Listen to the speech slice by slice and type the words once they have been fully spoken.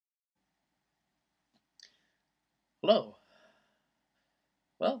Hello.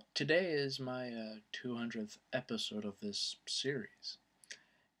 Well, today is my 200th episode of this series,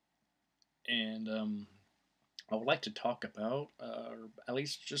 and I would like to talk about, or at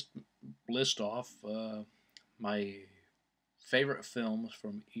least just list off my favorite films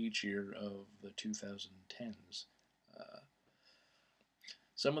from each year of the 2010s. Uh,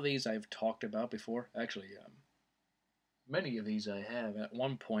 some of these I've talked about before. Actually, many of these I have at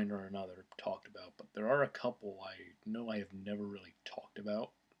one point or another talked about, but there are a couple I know I have never really talked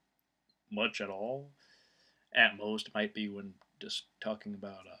about much at all. At most, might be when just talking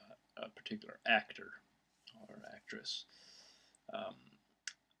about a particular actor or actress. Um,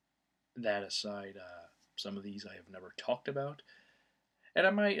 that aside, some of these I have never talked about, and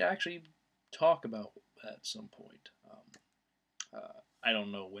I might actually talk about at some point. I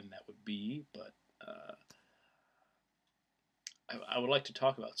don't know when that would be, but I would like to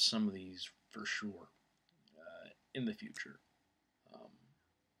talk about some of these for sure in the future. Um,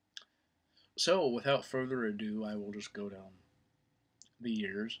 so, without further ado, I will just go down the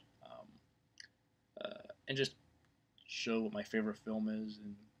years and just show what my favorite film is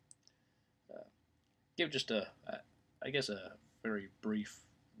and uh, give just I guess, a very brief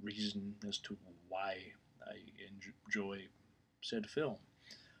reason as to why I enjoy said film.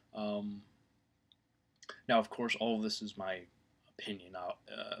 Um, Now, of course, all of this is my opinion.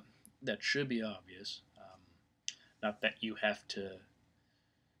 That should be obvious. Not that you have to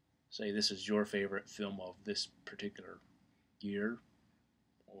say this is your favorite film of this particular year,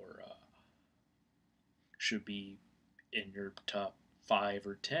 or should be in your top 5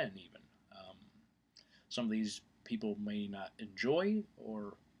 or 10 even. Um, some of these people may not enjoy,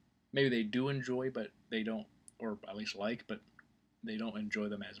 or maybe they do enjoy, but they don't, or at least like, but they don't enjoy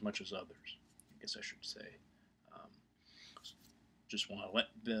them as much as others. I guess I should say. Um, just want to let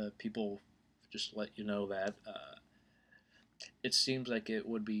the people just let you know that it seems like it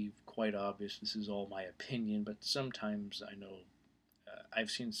would be quite obvious. This is all my opinion, but sometimes I know I've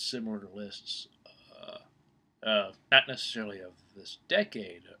seen similar lists. Not necessarily of this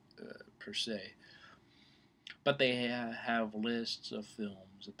decade per se, but they have lists of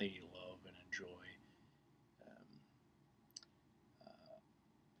films that they love and enjoy. Um,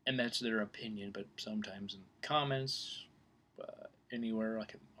 and that's their opinion, but sometimes in comments, anywhere,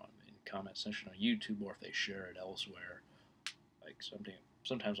 like in comment section on YouTube, or if they share it elsewhere, like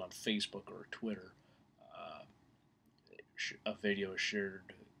sometimes on Facebook or Twitter, uh, a video is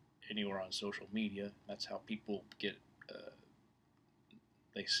shared anywhere on social media. That's how people get,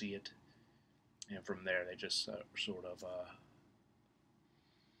 they see it, and from there they just sort of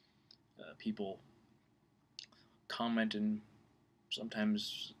people comment and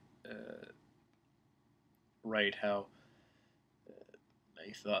sometimes write how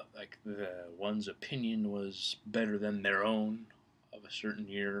they thought like the one's opinion was better than their own of a certain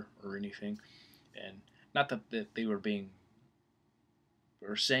year or anything, and not that they were being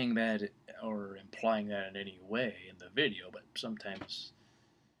or saying that or implying that in any way in the video, but sometimes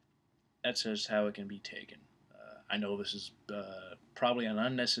that's just how it can be taken. I know this is probably an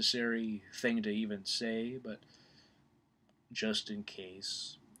unnecessary thing to even say, but just in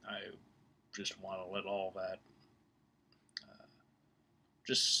case, I just want to let all that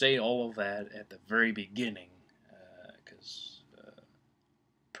just say all of that at the very beginning, because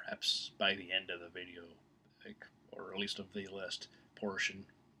perhaps by the end of the video, like, or at least of the list portion,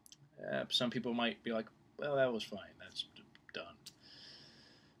 some people might be like, "Well, that was fine. That's done."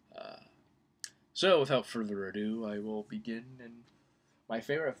 Uh, so, without further ado, I will begin. And my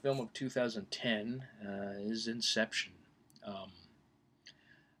favorite film of 2010 is Inception. Um,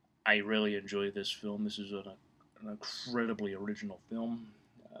 I really enjoy this film. This is an incredibly original film.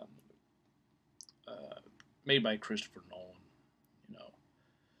 Um, uh, Made by Christopher Nolan. You know,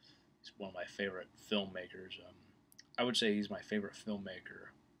 he's one of my favorite filmmakers. I would say he's my favorite filmmaker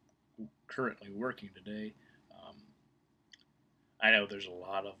currently working today. Um, I know there's a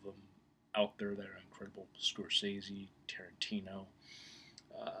lot of them out there that are incredible: Scorsese, Tarantino,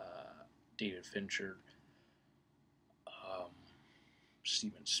 David Fincher, um,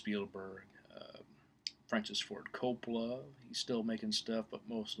 Steven Spielberg, Francis Ford Coppola. He's still making stuff, but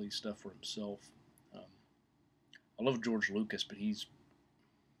mostly stuff for himself. Um, I love George Lucas, but he's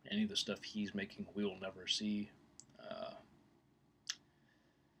any of the stuff he's making we'll never see, uh,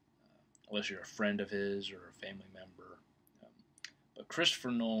 unless you're a friend of his or a family member. Um, but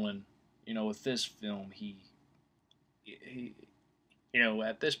Christopher Nolan, with this film, he,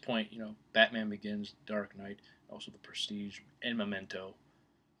 at this point, Batman Begins, Dark Knight, also The Prestige, and Memento,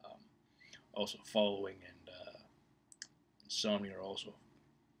 um, also following, and Insomnia are also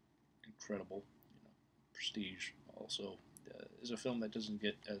incredible. Prestige also is a film that doesn't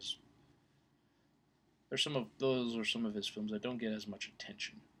get as. There's some of those are some of his films that don't get as much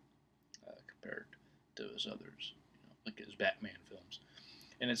attention compared to his others, like his Batman films.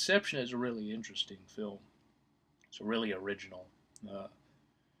 And Inception is a really interesting film. It's a really original uh,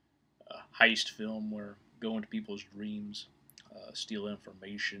 heist film where go into people's dreams, steal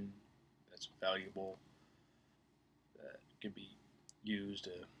information that's valuable, that can be used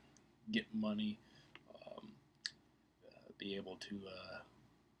to get money, um, be able to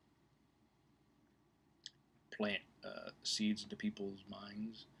plant seeds into people's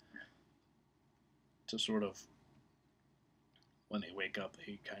minds to sort of, when they wake up,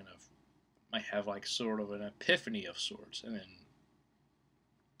 they kind of might have like sort of an epiphany of sorts, and then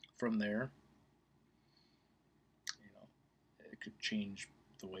from there, it could change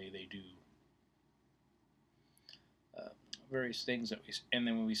the way they do uh, various things that we, and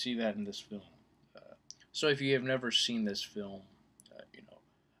then when we see that in this film. So if you have never seen this film,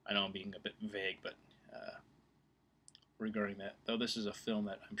 I know I'm being a bit vague, but regarding that, though this is a film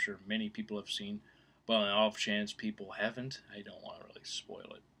that I'm sure many people have seen, but on the off chance people haven't, I don't want to really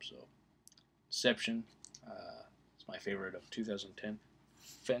spoil it. So, Inception, it's my favorite of 2010.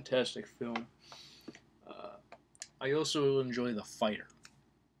 Fantastic film. Uh, I also enjoy The Fighter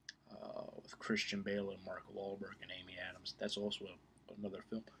with Christian Bale and Mark Wahlberg and Amy Adams. That's also another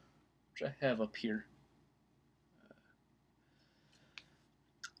film which I have up here.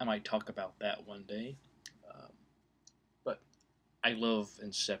 I might talk about that one day. Um, but I love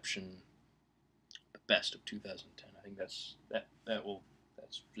Inception the best of 2010. I think that's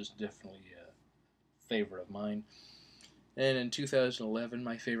just definitely a favorite of mine. And in 2011,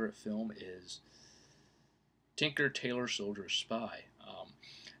 my favorite film is Tinker Tailor Soldier Spy.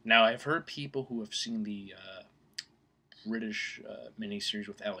 Now I've heard people who have seen the British miniseries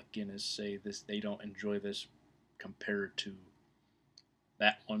with Alec Guinness say this they don't enjoy this compared to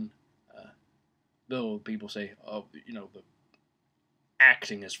that one. Uh, though people say, oh, the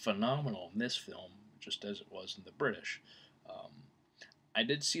acting is phenomenal in this film, just as it was in the British. Um, I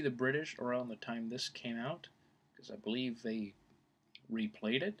did see the British around the time this came out, because I believe they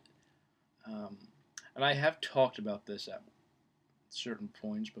replayed it. Um, and I have talked about this at certain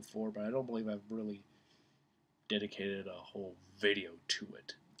points before, but I don't believe I've really dedicated a whole video to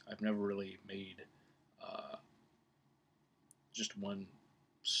it. I've never really made uh, just one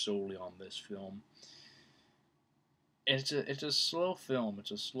solely on this film. It's a slow film.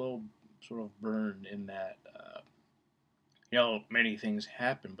 It's a slow sort of burn in that many things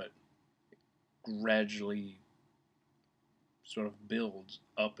happen, but gradually sort of builds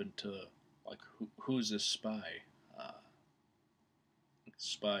up into like who's this spy? Uh,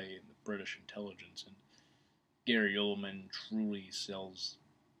 Spy in the British intelligence, and Gary Oldman truly sells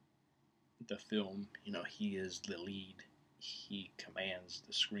the film. He is the lead. He commands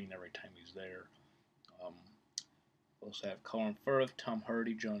the screen every time he's there. Um, also have Colin Firth, Tom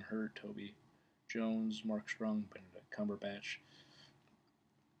Hardy, John Hurt, Toby Jones, Mark Strong, Benedict Cumberbatch.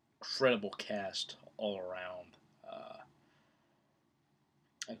 Incredible cast all around.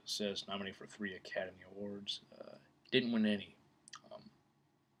 As it says, nominated for 3 Academy Awards. Didn't win any. Um,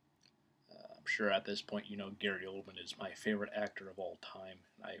 I'm sure at this point Gary Oldman is my favorite actor of all time,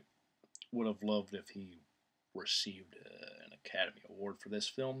 and I would have loved if he received an Academy Award for this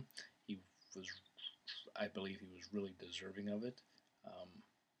film. He was, I believe, he was really deserving of it.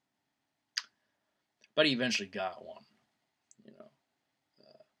 But he eventually got one. You know,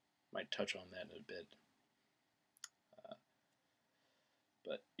 might touch on that in a bit.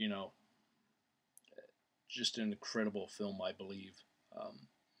 But just an incredible film, I believe.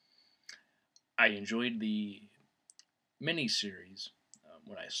 I enjoyed the miniseries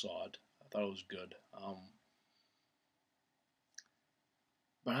when I saw it. I thought it was good.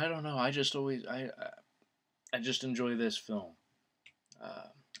 But I don't know. I just enjoy this film. Uh,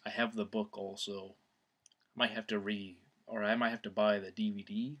 I have the book also. Might have to or I might have to buy the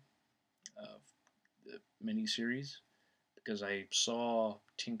DVD of the miniseries because I saw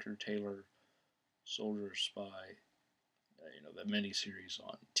Tinker Tailor Soldier Spy, the miniseries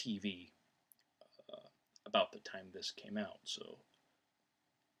on TV about the time this came out. So,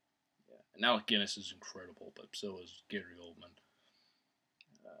 yeah. And Alec Guinness is incredible, but so is Gary Oldman.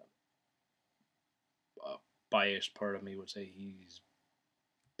 A biased part of me would say he's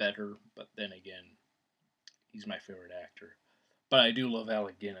better, but then again, he's my favorite actor. But I do love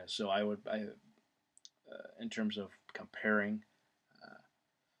Alec Guinness, so in terms of comparing, uh,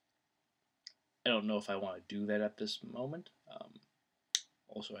 I don't know if I want to do that at this moment.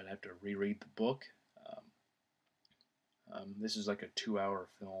 Also, I'd have to reread the book. This is like a 2-hour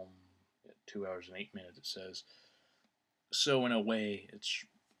film, 2 hours and 8 minutes. It says, So in a way,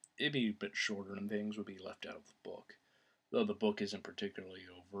 it'd be a bit shorter and things would be left out of the book. Though the book isn't particularly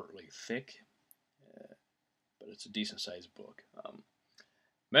overtly thick, uh, but it's a decent sized book.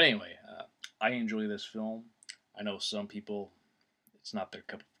 But anyway, I enjoy this film. I know some people, it's not their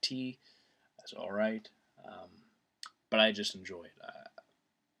cup of tea. That's all right. Um, but I just enjoy it.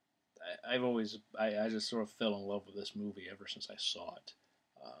 I've always, I just sort of fell in love with this movie ever since I saw it.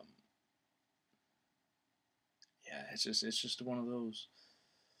 Um, yeah, it's just one of those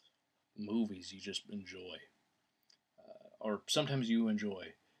movies you just enjoy, or sometimes you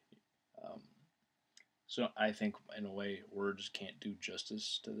enjoy. Um, so I think, in a way, words can't do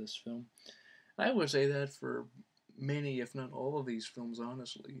justice to this film. I would say that for many, if not all of these films,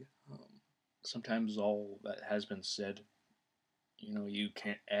 honestly. Sometimes all that has been said, you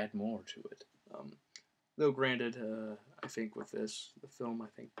can't add more to it. Though, granted, I think with this, the film, I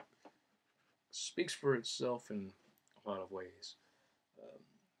think, speaks for itself in a lot of ways.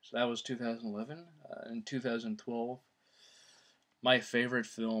 So that was 2011. In 2012, my favorite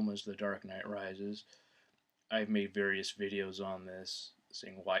film is The Dark Knight Rises. I've made various videos on this,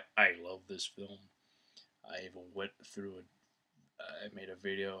 saying why I love this film. I even went through it. I made a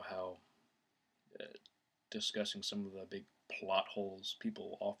video how uh, discussing some of the big plot holes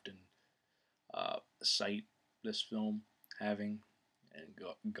people often cite this film having,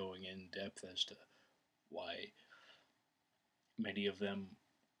 and going in depth as to why many of them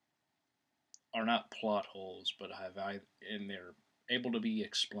are not plot holes, but and they're able to be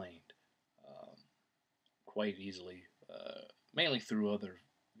explained um, quite easily, mainly through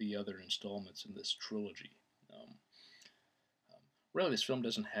the other installments in this trilogy. Um, really, this film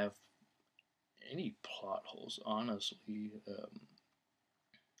doesn't have any plot holes, honestly.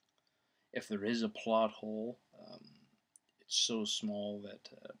 If there is a plot hole, it's so small that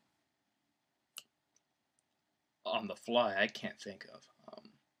on the fly I can't think of.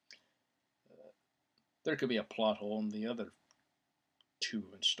 There could be a plot hole in the other two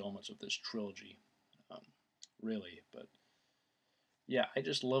installments of this trilogy, um, really. But yeah, I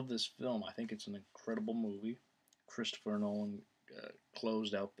just love this film. I think it's an incredible movie. Christopher Nolan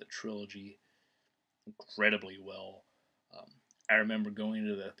closed out the trilogy incredibly well. Um, I remember going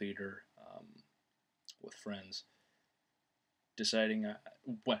to the theater with friends, deciding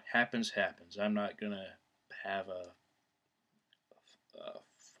what happens happens. I'm not gonna have a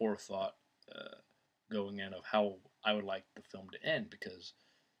forethought uh, going in of how I would like the film to end, because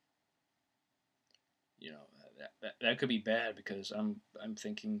you know that could be bad, because I'm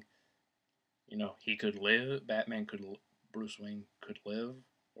thinking, he could live, Bruce Wayne could live,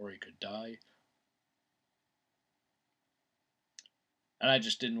 or he could die, and I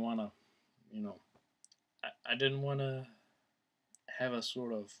just didn't want to, you know I didn't want to have a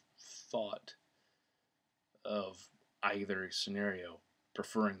sort of thought of either scenario,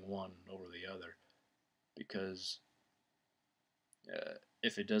 preferring one over the other, because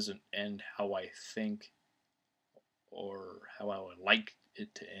if it doesn't end how I think or how I would like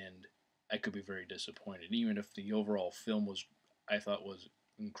it to end, I could be very disappointed. Even if the overall film I thought was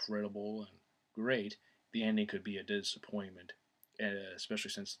incredible and great, the ending could be a disappointment,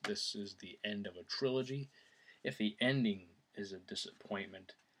 especially since this is the end of a trilogy. If the ending is a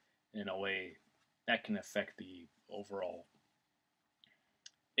disappointment, in a way, that can affect the overall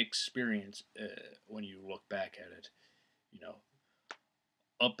experience when you look back at it. You know,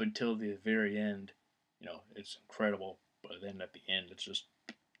 up until the very end, it's incredible, but then at the end, it's just,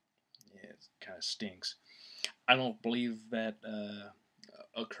 yeah, it kind of stinks. I don't believe that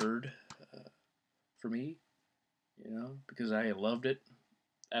occurred uh, for me, because I loved it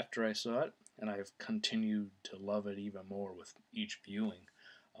after I saw it, and I've continued to love it even more with each viewing.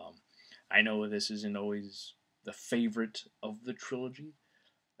 Um, I know this isn't always the favorite of the trilogy.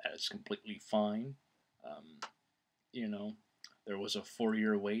 That is completely fine. Um, you know, there was a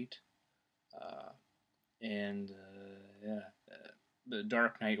 4-year wait, uh, and yeah, The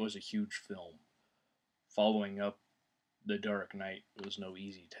Dark Knight was a huge film. Following up The Dark Knight was no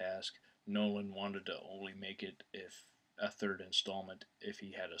easy task. Nolan wanted to only make it if a third installment if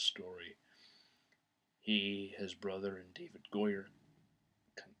he had a story. He, his brother, and David Goyer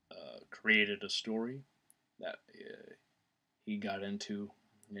created a story that he got into,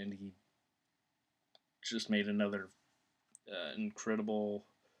 and he just made another incredible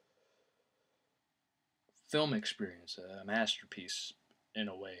film experience, a masterpiece in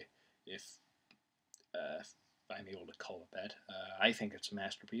a way, if, if I'm able to call it that. I think it's a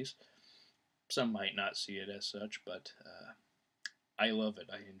masterpiece. Some might not see it as such, but I love it.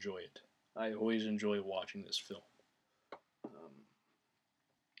 I enjoy it. I always enjoy watching this film.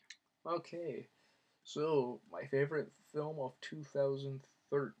 Okay, So, my favorite film of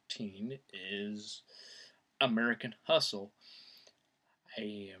 2013 is American Hustle. I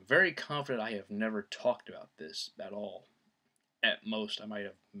am very confident I have never talked about this at all. At most, I might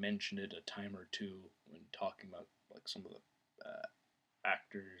have mentioned it a time or two when talking about like some of the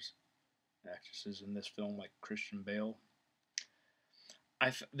actors and actresses in this film, like Christian Bale.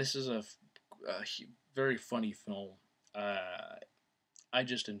 This is a very funny film. Uh, I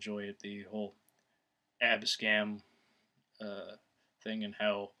just enjoy it. The whole ab scam uh, thing and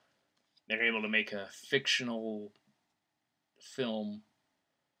how they're able to make a fictional film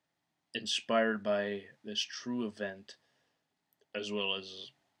inspired by this true event, as well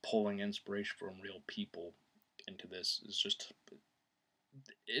as pulling inspiration from real people into this. It's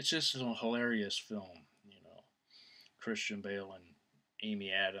just a hilarious film. Christian Bale and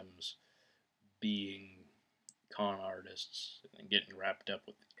Amy Adams being con artists and getting wrapped up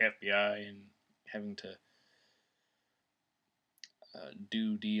with the FBI and having to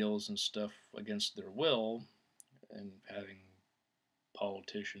do deals and stuff against their will, and having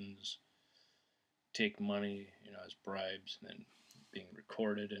politicians take money, as bribes, and then being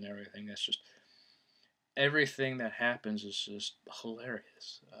recorded and everything. That's just everything that happens is just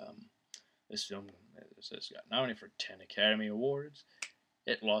hilarious. This film got nominated for 10 Academy Awards.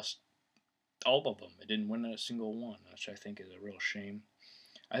 It lost all of them. It didn't win a single one, which I think is a real shame.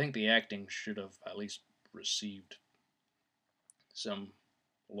 I think the acting should have at least received some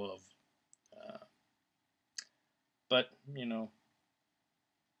love. Uh, but, uh,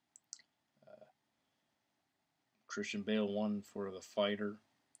 Christian Bale won for The Fighter.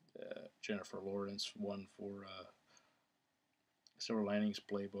 Jennifer Lawrence won for Silver Linings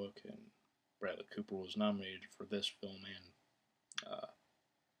Playbook, and Bradley Cooper was nominated for this film and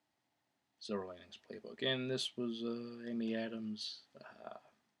Silver Linings Playbook. And this was Amy Adams'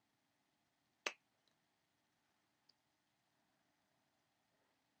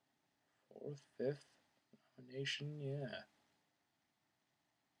 fourth, fifth nomination.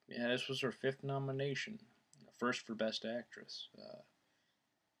 Yeah, this was her fifth nomination. First for Best Actress.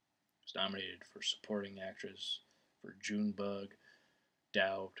 Was nominated for Supporting Actress for Junebug,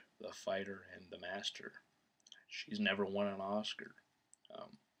 Doubt, The Fighter, and The Master. She's never won an Oscar.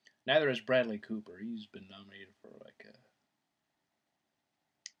 Neither has Bradley Cooper. He's been nominated for like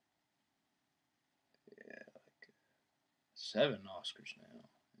 7 Oscars now.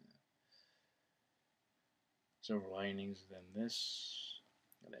 Silver Linings, then this,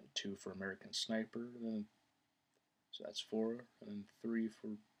 and then 2 for American Sniper, then so that's 4, and then 3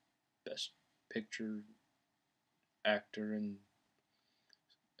 for Best Picture, Actor, and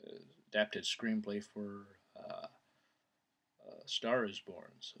adapted screenplay for Star Is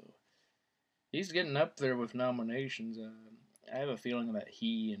Born. So he's getting up there with nominations. I have a feeling that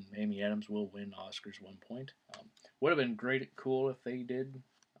he and Amy Adams will win Oscars one point. Would have been cool if they did,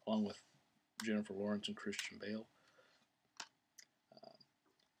 along with Jennifer Lawrence and Christian Bale.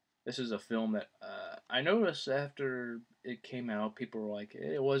 This is a film that I noticed after it came out, people were like,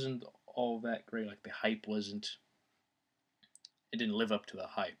 it wasn't all that great. Like the hype wasn't. It didn't live up to the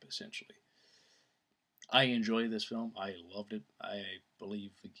hype, essentially. I enjoyed this film. I loved it. I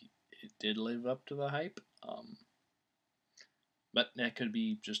believe it did live up to the hype. But that could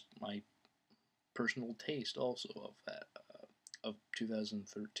be just my personal taste, also of that of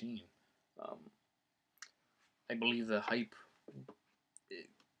 2013. Um, I believe the hype it,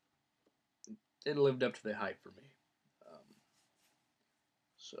 it lived up to the hype for me. Um,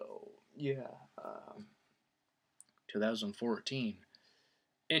 so yeah, 2014,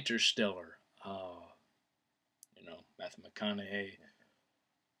 Interstellar. Matthew McConaughey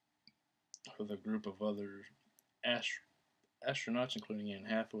with a group of other astronauts, including Anne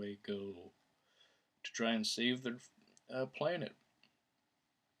Hathaway, go to try and save their planet,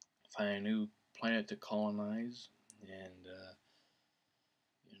 find a new planet to colonize, and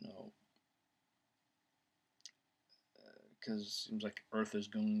because it seems like Earth is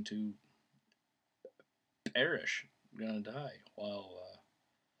going to perish, going to die, while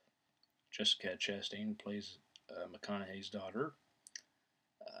Jessica Chastain plays McConaughey's daughter.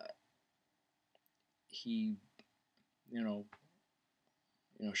 He,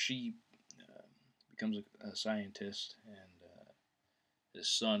 she becomes a scientist, and his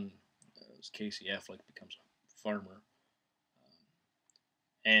son, Casey Affleck, becomes a farmer,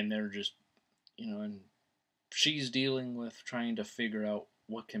 and they're just, and she's dealing with trying to figure out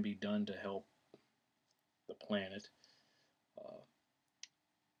what can be done to help the planet.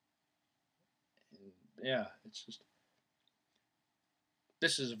 Yeah, it's just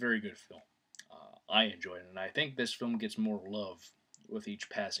this is a very good film. I enjoyed it, and I think this film gets more love with each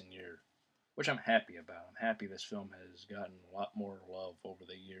passing year. which I'm happy about. I'm happy this film has gotten a lot more love over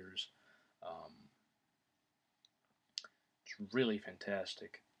the years. Um, it's really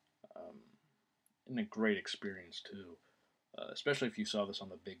fantastic, um, and a great experience too, especially if you saw this on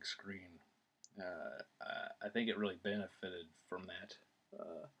the big screen. I think it really benefited from that,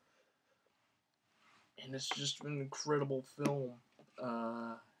 and it's just an incredible film.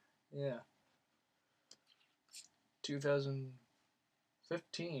 Uh, yeah,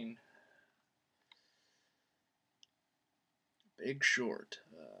 2015, Big Short.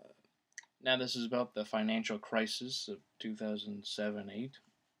 Now this is about the financial crisis of 2007-8.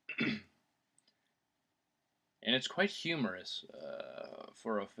 And it's quite humorous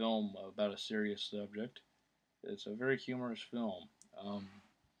for a film about a serious subject. It's a very humorous film. Um,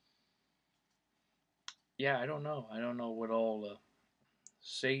 yeah, I don't know. I don't know what all to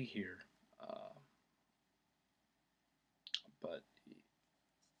say here, uh, but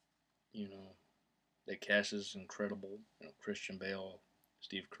you know, the cast is incredible. You know, Christian Bale,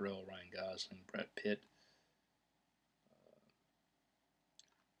 Steve Carell, Ryan Gosling, Brad Pitt.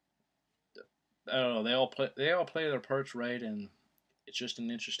 I don't know. They all play their parts right, and it's just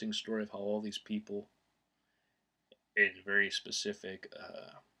an interesting story of how all these people in very specific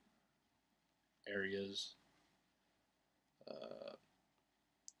areas, uh,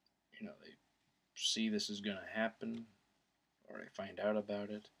 they see this is going to happen, or they find out about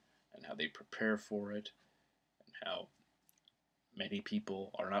it, and how they prepare for it, and how many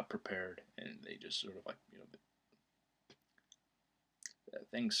people are not prepared, and they just sort of like,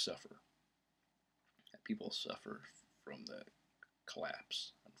 things suffer. People suffer from the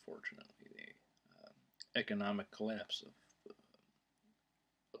collapse, unfortunately, the economic collapse of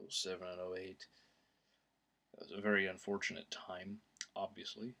 '07 and '08. It was a very unfortunate time,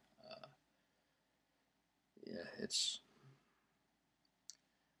 obviously. Uh, yeah, it's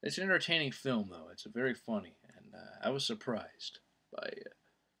an entertaining film, though. It's very funny, and I was surprised by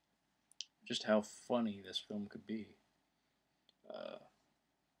just how funny this film could be. Uh,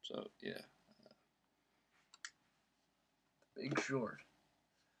 so yeah, Big Short.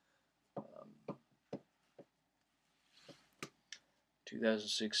 Um,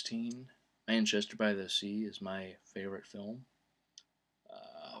 2016, Manchester by the Sea is my favorite film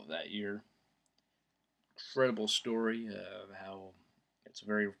of that year. Incredible story of how it's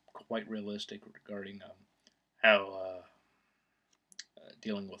very quite realistic regarding how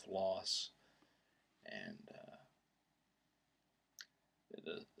dealing with loss, and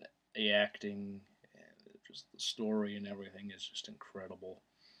the, the acting and just the story and everything is just incredible.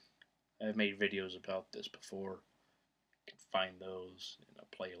 I've made videos about this before. You can find those in a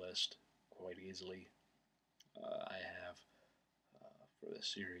playlist quite easily. I have for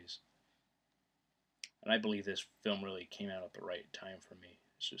this series, and I believe this film really came out at the right time for me.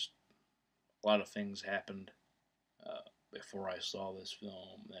 It's just a lot of things happened uh, before I saw this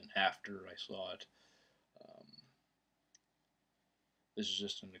film, then after I saw it. Um, this is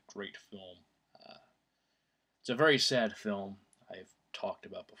just a great film. Uh, it's a very sad film. I've talked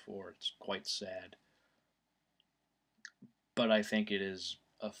about before. It's quite sad, but I think it is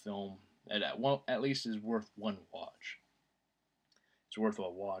a film that at least is worth one watch. It's worth a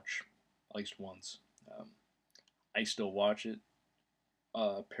watch at least once. Um, I still watch it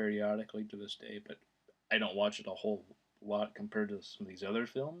periodically to this day, but I don't watch it a whole lot compared to some of these other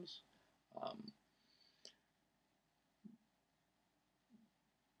films, um,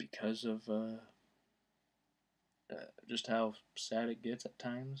 because of just how sad it gets at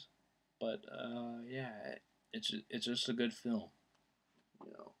times. But yeah, it's just a good film,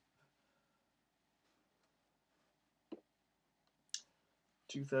 you know.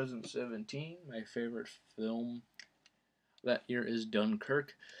 2017, my favorite film that year is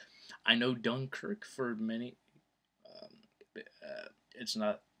Dunkirk. I know Dunkirk for many, um, it's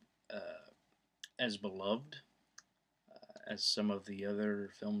not as beloved as some of the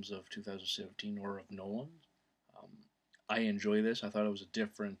other films of 2017 or of Nolan. Um, I enjoy this. I thought it was a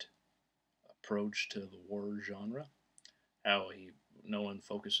different approach to the war genre. How Nolan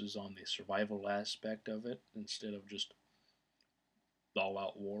focuses on the survival aspect of it instead of just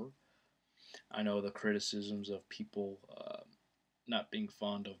all-out war. I know the criticisms of people not being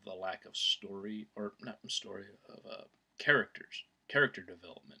fond of the lack of story, or not story, of character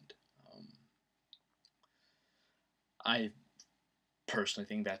development. I personally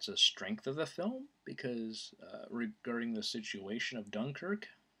think that's a strength of the film because regarding the situation of Dunkirk,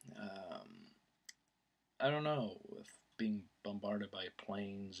 um, I don't know, with being bombarded by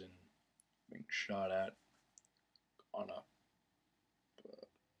planes and being shot at on a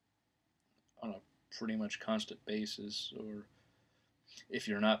pretty much constant basis, or if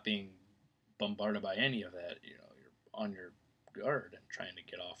you're not being bombarded by any of that, you're on your guard and trying to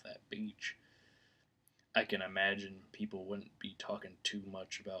get off that beach. I can imagine people wouldn't be talking too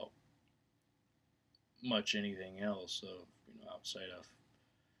much about much anything else. So, outside of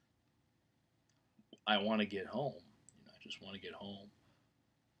I want to get home. I just want to get home.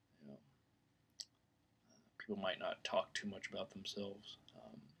 You know, people might not talk too much about themselves,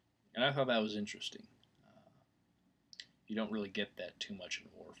 and I thought that was interesting. Uh, you don't really get that too much in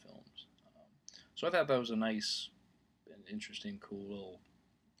war films, so I thought that was a nice and interesting, cool little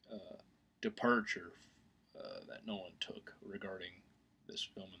departure that Nolan took regarding this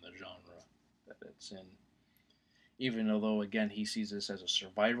film and the genre that it's in. Even although, again, he sees this as a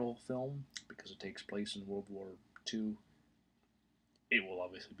survival film because it takes place in World War II, it will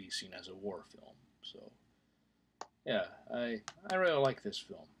obviously be seen as a war film. So, yeah, I really like this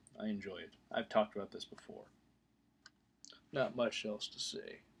film. I enjoy it. I've talked about this before. Not much else to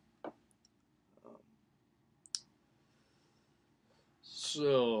say.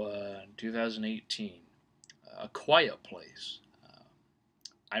 In 2018, A Quiet Place.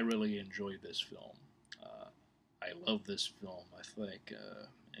 I really enjoyed this film. I love this film. I think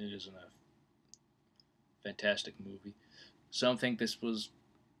it is a fantastic movie. Some think this was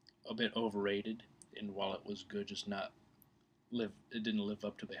a bit overrated, and while it was good, it didn't live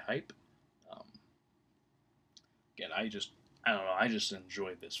up to the hype. Um, Again, I don't know. I just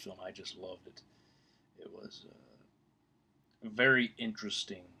enjoyed this film. I just loved it. It was very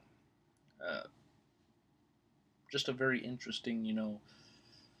interesting. Uh, just a very interesting,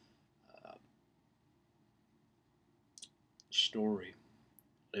 uh, story.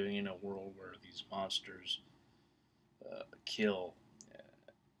 Living in a world where these monsters kill,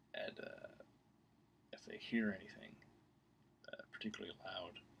 and if they hear anything particularly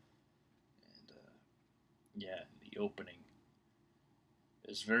loud, and yeah, the opening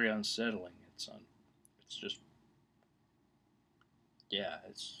is very unsettling. It's just, yeah,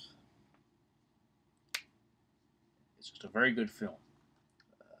 it's just a very good film.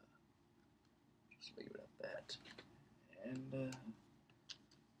 Uh, just leave it at that.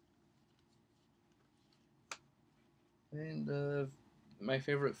 And my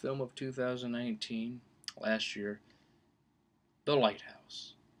favorite film of 2019, last year, The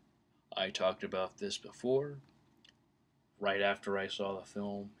Lighthouse. I talked about this before, right after I saw the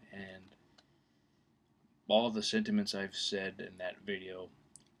film, and all of the sentiments I've said in that video,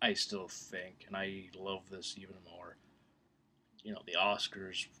 I still think, and I love this even more. The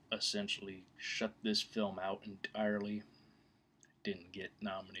Oscars essentially shut this film out entirely. Didn't get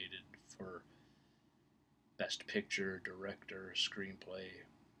nominated for Best Picture, Director, Screenplay,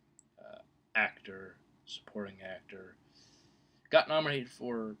 Actor, Supporting Actor. Got nominated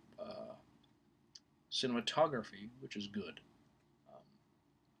for Cinematography, which is good. Um,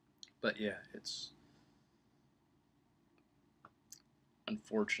 but yeah, it's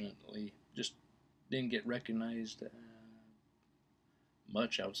unfortunately just didn't get recognized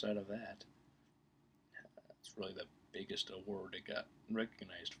much outside of that. It's really the biggest award it got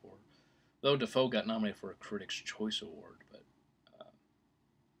recognized for. Though Defoe got nominated for a Critics' Choice Award, but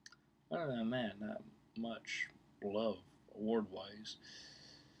other than that, not much love award-wise.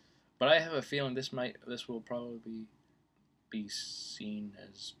 But I have a feeling this will probably be seen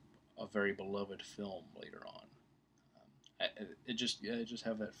as a very beloved film later on. I just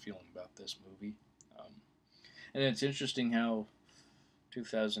have that feeling about this movie. Um, and it's interesting how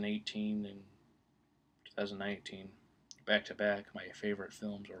 2018 and 2019, back to back, my favorite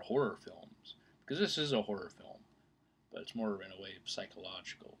films are horror films. Because this is a horror film, but it's more in a way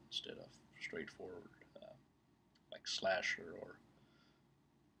psychological instead of straightforward, like slasher or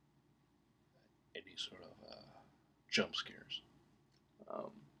any sort of jump scares.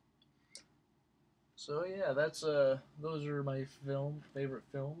 Um, so yeah, that's those are my favorite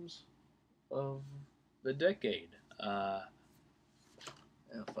films of the decade. Yeah,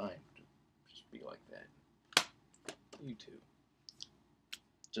 fine, just be like that. You too.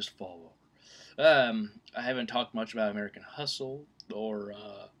 Just fall over. I haven't talked much about American Hustle or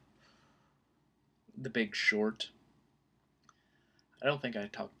The Big Short. I don't think I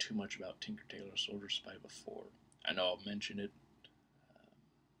talked too much about Tinker Tailor Soldier Spy before. I know I'll mention it.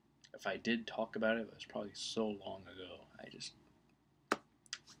 If I did talk about it, it was probably so long ago.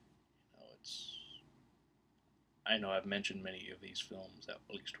 It's. I know I've mentioned many of these films at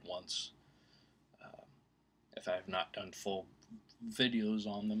least once. Um, if I have not done full videos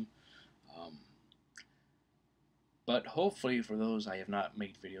on them. Um, but hopefully for those I have not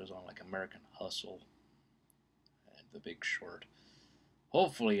made videos on, like American Hustle and The Big Short,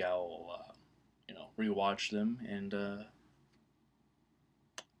 hopefully I'll rewatch them and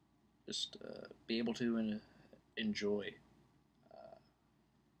just be able to enjoy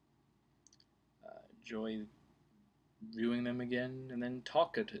enjoy viewing them again, and then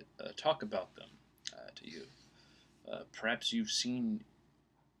talk about them to you. Perhaps you've seen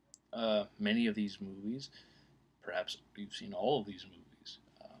many of these movies. Perhaps you've seen all of these movies.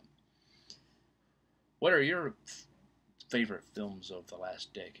 What are your favorite films of the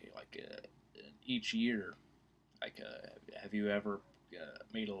last decade? Like each year, like have you ever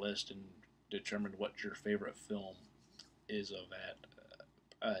made a list and determined what your favorite film is of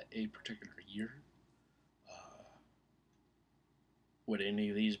a particular year? Uh, would any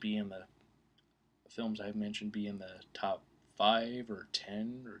of these be in the films I've mentioned be in the top 5 or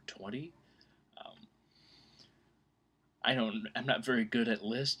 10 or 20? Um, I don't. I'm not very good at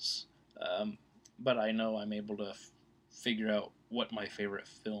lists, but I know I'm able to figure out what my favorite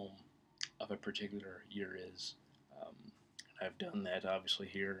film of a particular year is. Um, I've done that obviously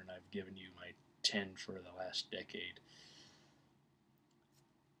here, and I've given you my 10 for the last decade.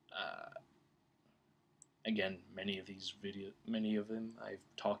 Uh, Again, many of them I've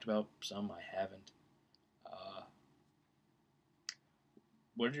talked about. Some I haven't. Uh,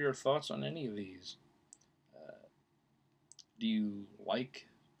 what are your thoughts on any of these? Uh, do you like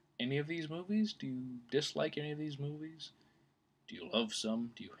any of these movies? Do you dislike any of these movies? Do you love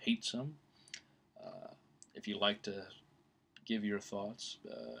some? Do you hate some? Uh, if you'd like to give your thoughts,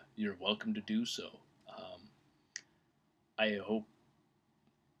 you're welcome to do so. Um, I hope,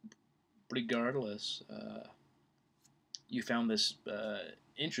 regardless, you found this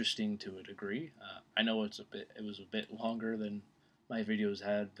interesting to a degree. I know it was a bit longer than my videos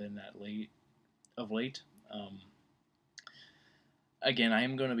had been of late. Um, Again, I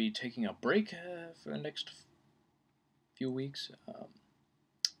am going to be taking a break for the next few weeks.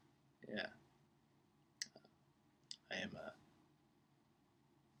 Yeah, I am.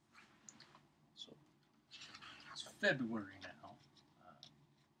 So it's February now.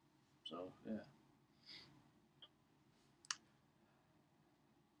 So yeah,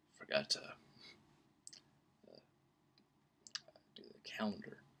 forgot to do the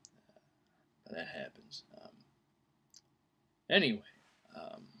calendar. But that happens. Anyway,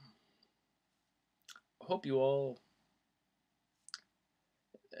 um, I hope you all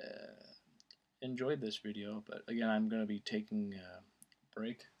uh, enjoyed this video. But again, I'm going to be taking a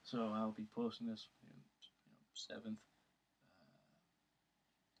break, so I'll be posting this 7th.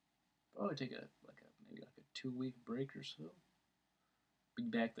 Probably take maybe like a 2 week break or so. Be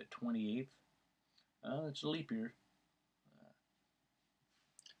back the 28th. It's a leap year,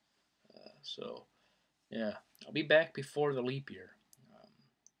 so yeah, I'll be back before the leap year, um,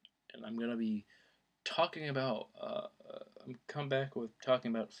 and I'm gonna be talking about. I'm come back with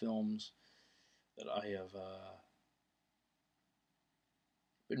talking about films that I have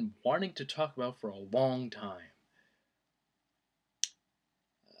been wanting to talk about for a long time.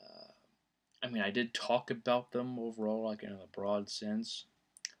 Uh, I mean, I did talk about them overall, like in a broad sense,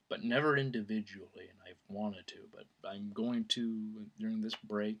 but never individually, and I've wanted to. But I'm going to, during this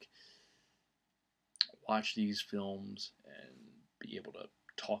break, watch these films and be able to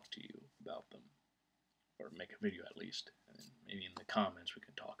talk to you about them, or make a video at least, and maybe in the comments we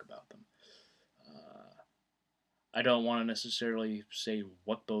can talk about them. Uh, I don't want to necessarily say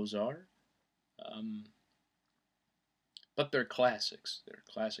what those are, um, but they're classics. They're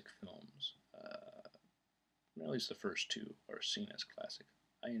classic films. At least the first two are seen as classic.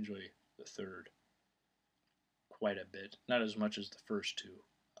 I enjoy the third quite a bit, not as much as the first two.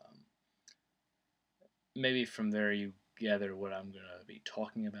 Um, Maybe from there you gather what I'm going to be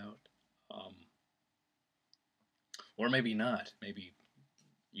talking about. Um, or maybe not. Maybe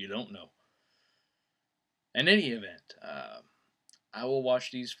you don't know. In any event, I will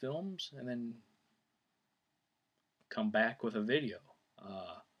watch these films and then come back with a video.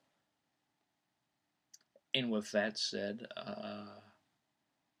 And with that said,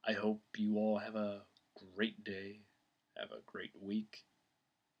 I hope you all have a great day, have a great week,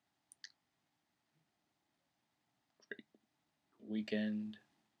 great weekend,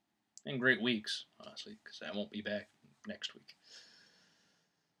 and great weeks, honestly, because I won't be back next week.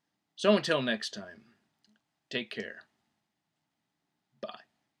 So until next time, take care.